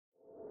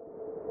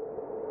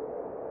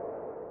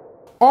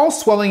All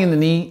swelling in the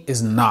knee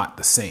is not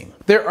the same.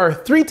 There are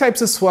 3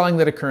 types of swelling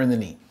that occur in the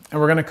knee,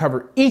 and we're going to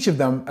cover each of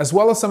them as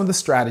well as some of the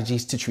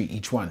strategies to treat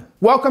each one.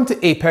 Welcome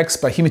to Apex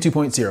by Human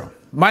 2.0.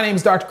 My name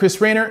is Dr. Chris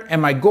Raynor, and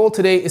my goal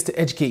today is to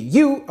educate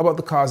you about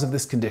the cause of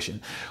this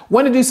condition,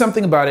 when to do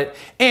something about it,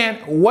 and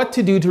what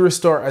to do to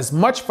restore as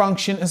much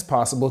function as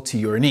possible to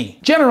your knee.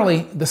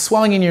 Generally, the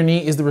swelling in your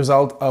knee is the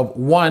result of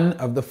one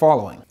of the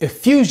following: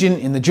 effusion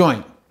in the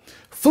joint,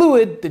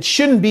 fluid that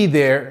shouldn't be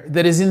there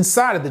that is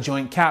inside of the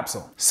joint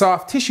capsule,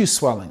 soft tissue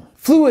swelling,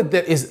 fluid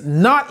that is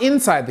not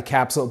inside the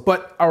capsule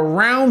but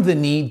around the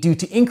knee due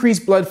to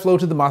increased blood flow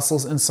to the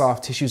muscles and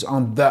soft tissues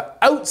on the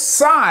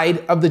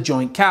outside of the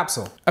joint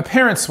capsule,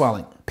 apparent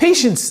swelling.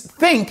 Patients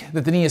think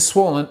that the knee is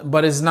swollen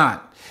but is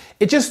not.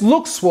 It just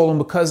looks swollen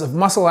because of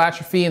muscle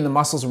atrophy in the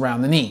muscles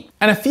around the knee.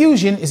 And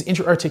effusion is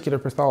intra-articular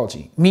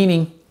pathology,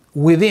 meaning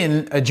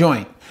within a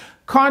joint,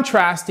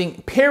 contrasting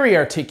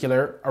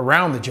periarticular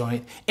around the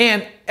joint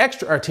and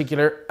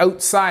extra-articular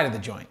outside of the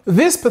joint.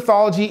 This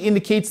pathology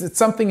indicates that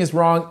something is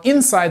wrong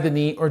inside the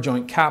knee or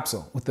joint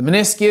capsule, with the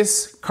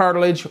meniscus,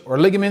 cartilage, or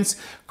ligaments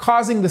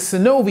causing the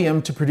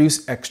synovium to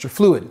produce extra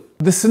fluid.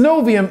 The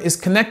synovium is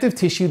connective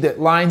tissue that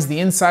lines the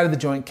inside of the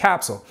joint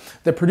capsule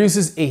that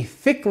produces a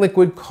thick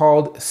liquid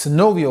called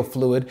synovial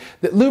fluid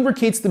that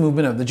lubricates the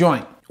movement of the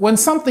joint. When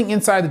something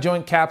inside the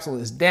joint capsule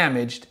is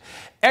damaged,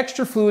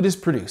 extra fluid is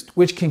produced,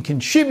 which can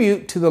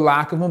contribute to the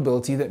lack of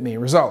mobility that may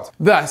result.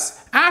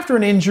 Thus, after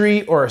an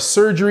injury or a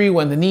surgery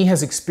when the knee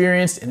has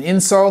experienced an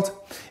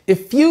insult,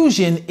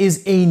 effusion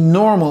is a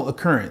normal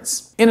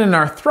occurrence. In an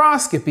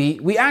arthroscopy,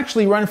 we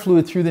actually run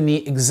fluid through the knee,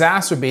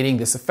 exacerbating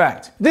this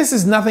effect. This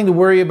is nothing to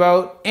worry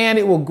about, and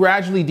it will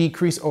gradually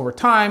decrease over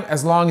time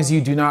as long as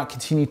you do not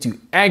continue to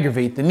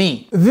aggravate the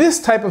knee. This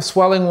type of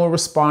swelling will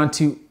respond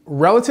to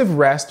relative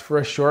rest for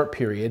a short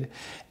period,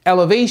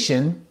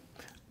 elevation,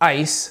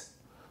 ice,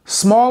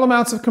 small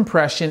amounts of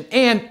compression,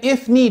 and,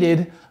 if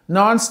needed,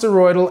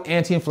 non-steroidal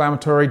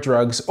anti-inflammatory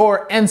drugs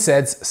or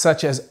NSAIDs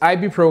such as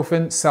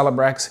ibuprofen,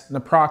 Celebrex,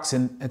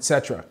 naproxen,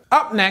 etc.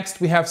 Up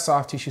next, we have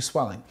soft tissue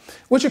swelling,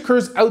 which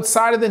occurs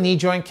outside of the knee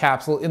joint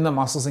capsule in the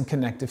muscles and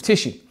connective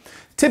tissue,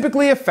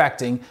 typically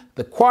affecting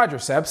the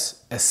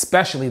quadriceps,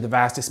 especially the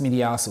vastus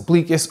medialis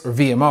obliquus or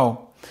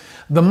VMO,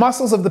 the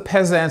muscles of the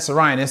pes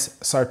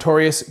anserinus,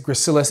 sartorius,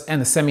 gracilis,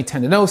 and the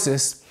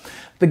semitendinosus,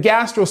 the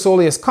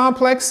gastrosoleus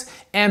complex,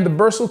 and the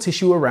bursal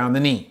tissue around the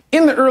knee.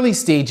 In the early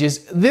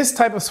stages, this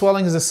type of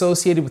swelling is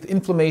associated with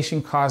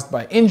inflammation caused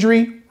by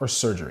injury or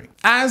surgery.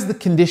 As the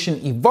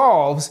condition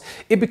evolves,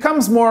 it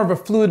becomes more of a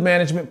fluid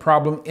management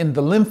problem in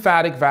the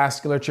lymphatic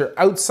vasculature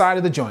outside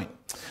of the joint.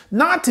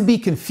 Not to be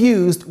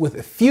confused with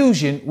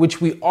effusion, which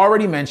we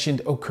already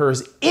mentioned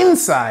occurs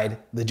inside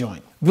the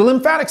joint. The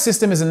lymphatic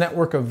system is a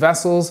network of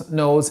vessels,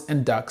 nodes,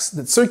 and ducts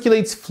that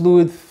circulates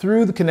fluid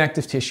through the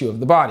connective tissue of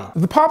the body.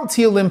 The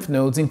popliteal lymph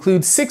nodes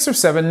include 6 or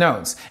 7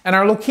 nodes and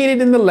are located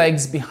in the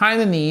legs behind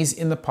the knees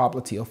in the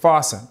popliteal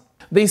fossa.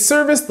 They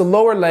service the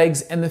lower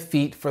legs and the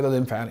feet for the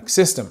lymphatic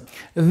system.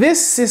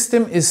 This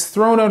system is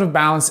thrown out of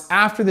balance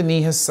after the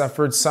knee has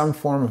suffered some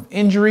form of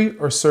injury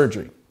or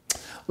surgery.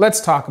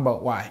 Let's talk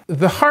about why.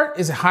 The heart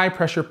is a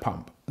high-pressure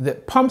pump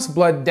that pumps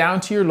blood down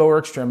to your lower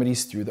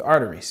extremities through the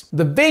arteries.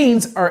 The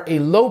veins are a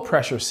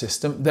low-pressure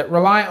system that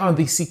rely on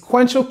the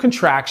sequential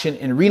contraction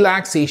and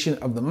relaxation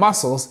of the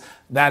muscles,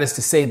 that is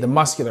to say, the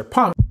muscular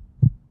pump,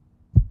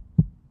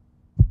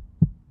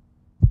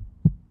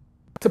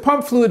 to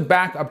pump fluid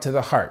back up to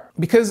the heart.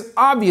 Because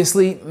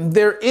obviously,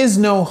 there is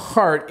no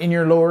heart in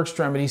your lower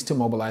extremities to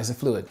mobilize the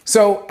fluid.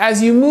 So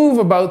as you move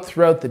about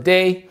throughout the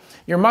day,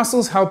 your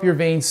muscles help your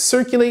veins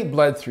circulate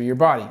blood through your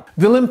body.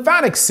 The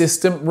lymphatic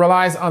system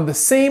relies on the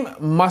same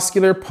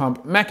muscular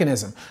pump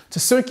mechanism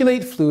to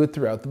circulate fluid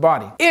throughout the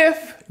body.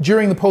 If,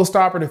 during the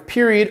postoperative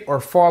period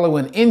or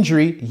following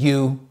injury,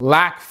 you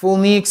lack full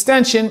knee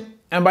extension,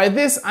 and by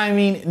this I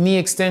mean knee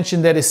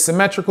extension that is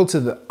symmetrical to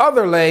the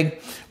other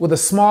leg with a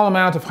small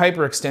amount of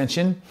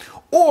hyperextension,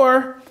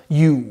 or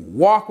you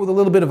walk with a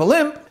little bit of a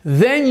limp,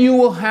 then you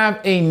will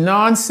have a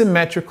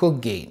non-symmetrical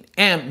gait.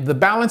 And the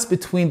balance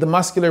between the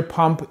muscular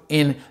pump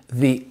in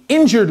the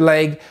injured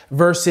leg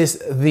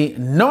versus the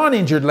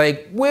non-injured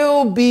leg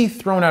will be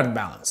thrown out of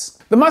balance.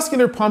 The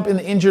muscular pump in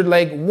the injured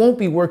leg won't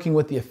be working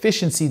with the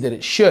efficiency that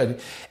it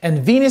should, and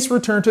venous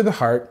return to the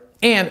heart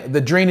and the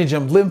drainage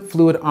of lymph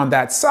fluid on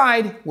that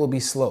side will be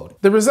slowed.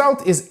 The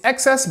result is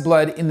excess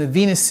blood in the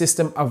venous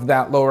system of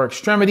that lower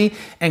extremity,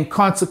 and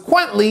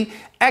consequently,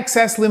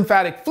 excess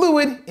lymphatic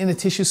fluid in the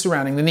tissue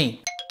surrounding the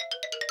knee.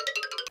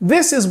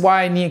 This is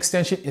why knee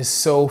extension is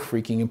so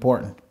freaking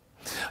important.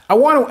 I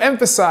want to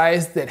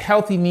emphasize that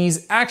healthy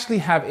knees actually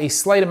have a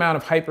slight amount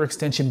of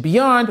hyperextension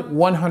beyond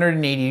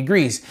 180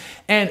 degrees,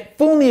 and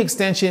full knee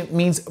extension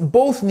means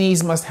both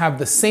knees must have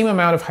the same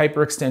amount of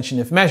hyperextension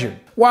if measured.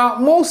 While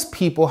most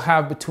people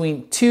have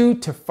between 2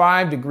 to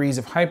 5 degrees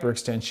of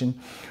hyperextension,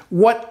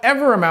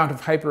 whatever amount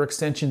of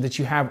hyperextension that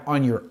you have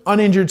on your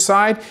uninjured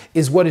side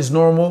is what is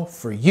normal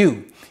for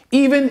you,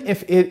 even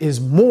if it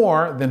is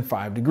more than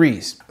 5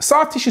 degrees.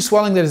 Soft tissue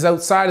swelling that is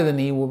outside of the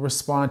knee will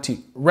respond to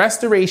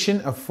restoration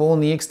of full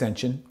knee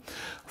extension,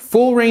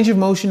 full range of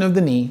motion of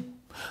the knee,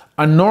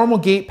 a normal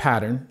gait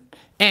pattern,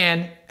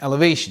 and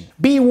elevation.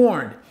 Be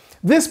warned,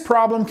 this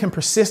problem can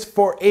persist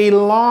for a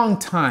long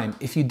time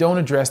if you don't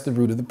address the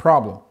root of the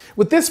problem.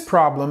 With this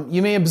problem,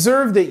 you may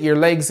observe that your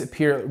legs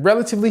appear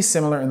relatively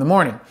similar in the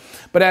morning,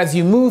 but as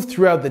you move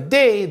throughout the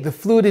day, the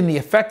fluid in the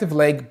affected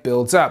leg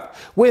builds up,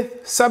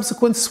 with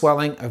subsequent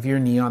swelling of your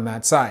knee on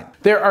that side.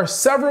 There are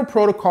several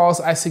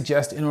protocols I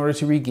suggest in order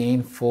to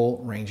regain full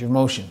range of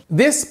motion.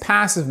 This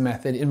passive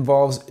method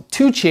involves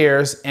 2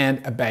 chairs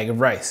and a bag of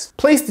rice.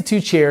 Place the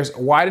 2 chairs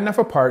wide enough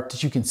apart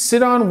that you can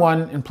sit on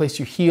one and place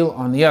your heel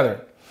on the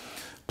other.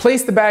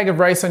 Place the bag of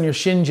rice on your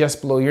shin just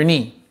below your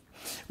knee.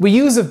 We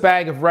use a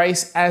bag of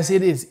rice as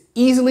it is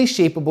easily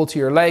shapeable to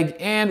your leg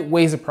and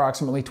weighs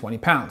approximately 20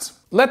 pounds.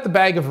 Let the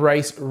bag of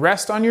rice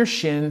rest on your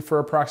shin for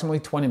approximately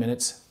 20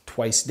 minutes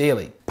twice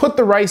daily. Put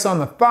the rice on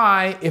the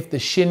thigh if the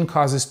shin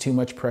causes too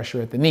much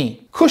pressure at the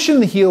knee.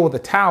 Cushion the heel with a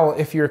towel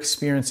if you're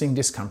experiencing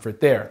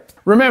discomfort there.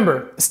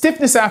 Remember,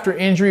 stiffness after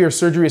injury or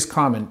surgery is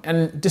common,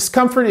 and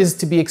discomfort is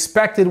to be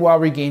expected while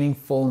regaining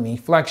full knee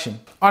flexion.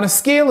 On a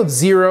scale of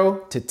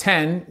 0 to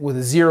 10,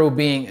 with 0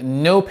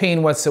 being no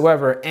pain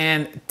whatsoever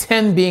and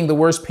 10 being the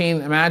worst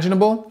pain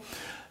imaginable,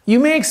 you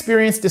may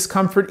experience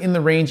discomfort in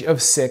the range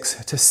of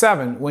 6 to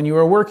 7 when you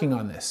are working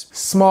on this.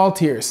 Small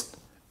tears.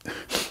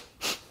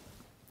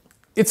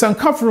 It's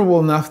uncomfortable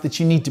enough that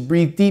you need to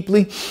breathe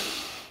deeply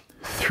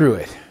through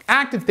it.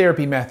 Active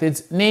therapy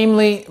methods,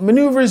 namely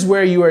maneuvers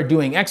where you are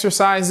doing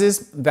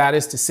exercises, that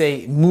is to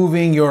say,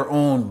 moving your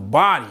own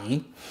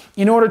body,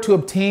 in order to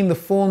obtain the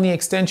full knee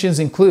extensions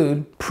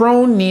include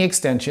prone knee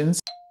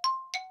extensions.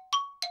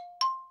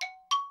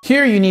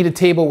 Here you need a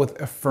table with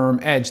a firm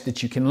edge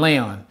that you can lay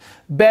on.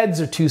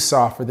 Beds are too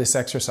soft for this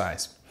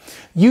exercise.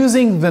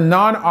 Using the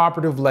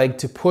non-operative leg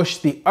to push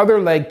the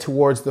other leg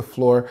towards the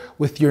floor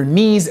with your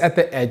knees at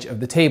the edge of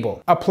the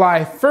table.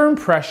 Apply firm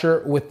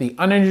pressure with the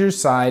uninjured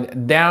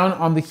side down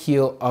on the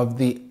heel of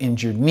the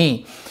injured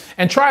knee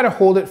and try to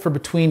hold it for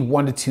between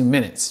 1 to 2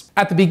 minutes.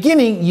 At the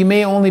beginning, you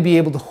may only be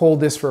able to hold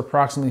this for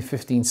approximately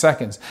 15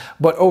 seconds,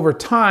 but over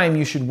time,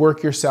 you should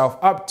work yourself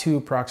up to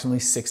approximately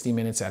 60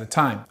 minutes at a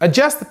time.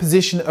 Adjust the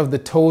position of the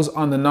toes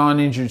on the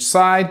non-injured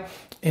side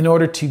in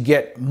order to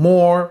get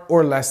more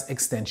or less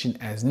extension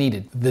as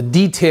needed. The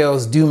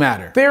details do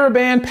matter.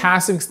 TheraBand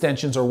passive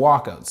extensions or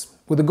walkouts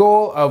with a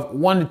goal of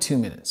 1 to 2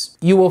 minutes.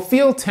 You will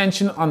feel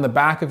tension on the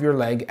back of your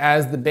leg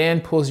as the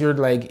band pulls your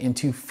leg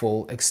into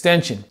full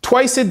extension.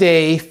 Twice a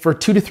day for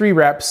 2 to 3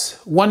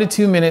 reps, 1 to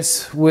 2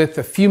 minutes with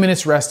a few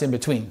minutes rest in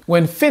between.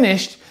 When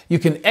finished, you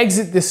can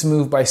exit this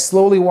move by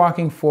slowly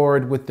walking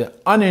forward with the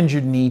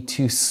uninjured knee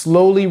to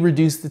slowly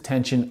reduce the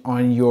tension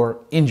on your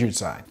injured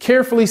side.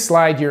 Carefully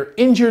slide your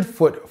injured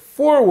foot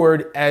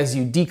forward as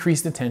you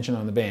decrease the tension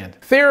on the band.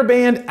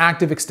 TheraBand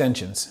active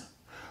extensions.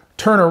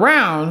 Turn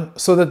around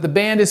so that the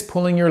band is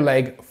pulling your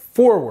leg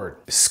forward.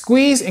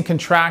 Squeeze and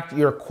contract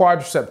your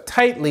quadricep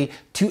tightly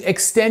to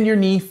extend your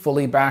knee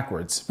fully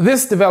backwards.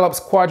 This develops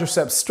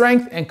quadricep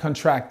strength and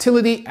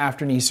contractility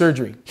after knee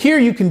surgery. Here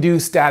you can do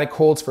static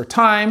holds for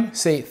time,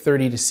 say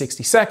 30 to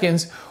 60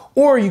 seconds,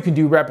 or you can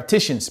do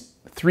repetitions,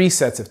 3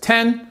 sets of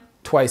 10,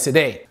 twice a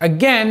day.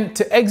 Again,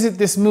 to exit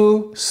this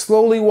move,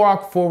 slowly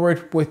walk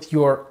forward with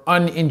your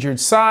uninjured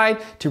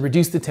side to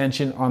reduce the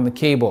tension on the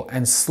cable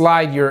and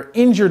slide your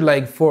injured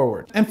leg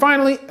forward. And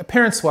finally,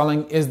 apparent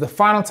swelling is the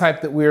final type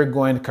that we are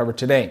going to cover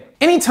today.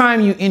 Anytime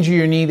you injure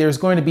your knee, there's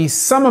going to be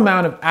some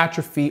amount of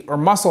atrophy or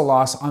muscle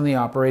loss on the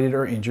operated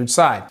or injured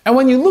side. And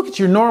when you look at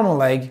your normal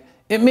leg,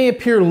 it may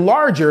appear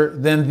larger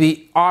than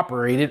the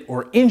operated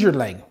or injured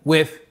leg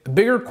with a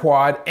bigger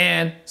quad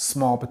and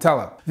small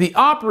patella. The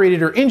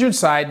operated or injured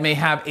side may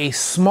have a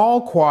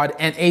small quad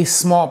and a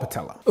small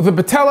patella. The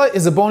patella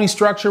is a bony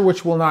structure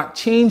which will not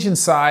change in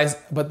size,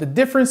 but the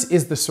difference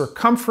is the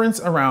circumference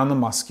around the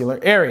muscular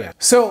area.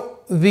 So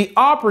the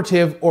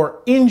operative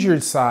or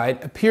injured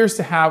side appears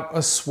to have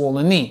a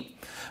swollen knee.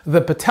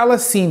 The patella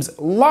seems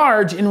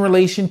large in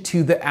relation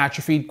to the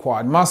atrophied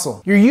quad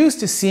muscle. You're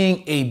used to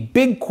seeing a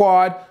big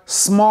quad,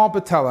 small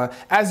patella,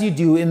 as you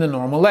do in the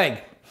normal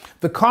leg.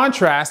 The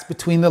contrast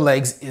between the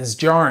legs is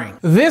jarring.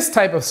 This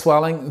type of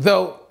swelling,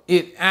 though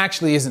it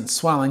actually isn't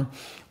swelling,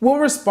 will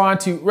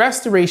respond to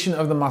restoration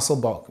of the muscle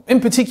bulk,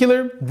 in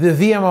particular, the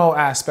VMO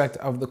aspect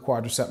of the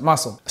quadricep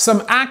muscle.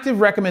 Some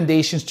active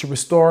recommendations to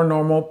restore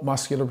normal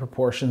muscular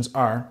proportions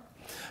are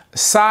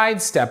side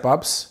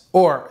step-ups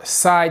or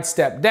side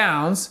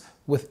step-downs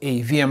with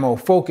a VMO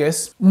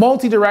focus,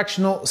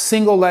 multi-directional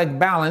single leg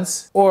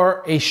balance,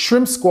 or a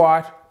shrimp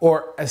squat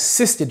or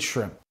assisted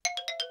shrimp.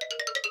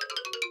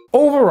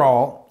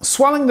 Overall,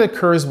 swelling that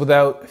occurs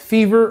without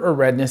fever or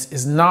redness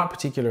is not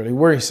particularly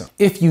worrisome.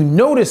 If you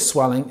notice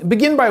swelling,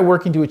 begin by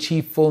working to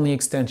achieve full knee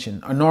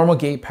extension, a normal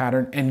gait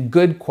pattern, and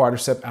good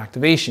quadricep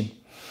activation.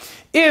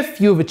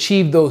 If you have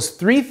achieved those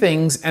 3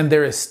 things and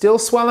there is still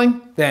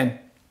swelling, then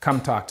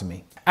come talk to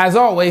me. As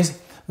always,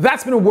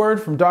 that's been a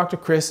word from Dr.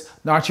 Chris,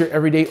 not your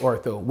everyday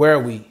ortho, where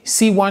we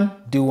see one,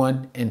 do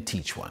one, and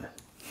teach one.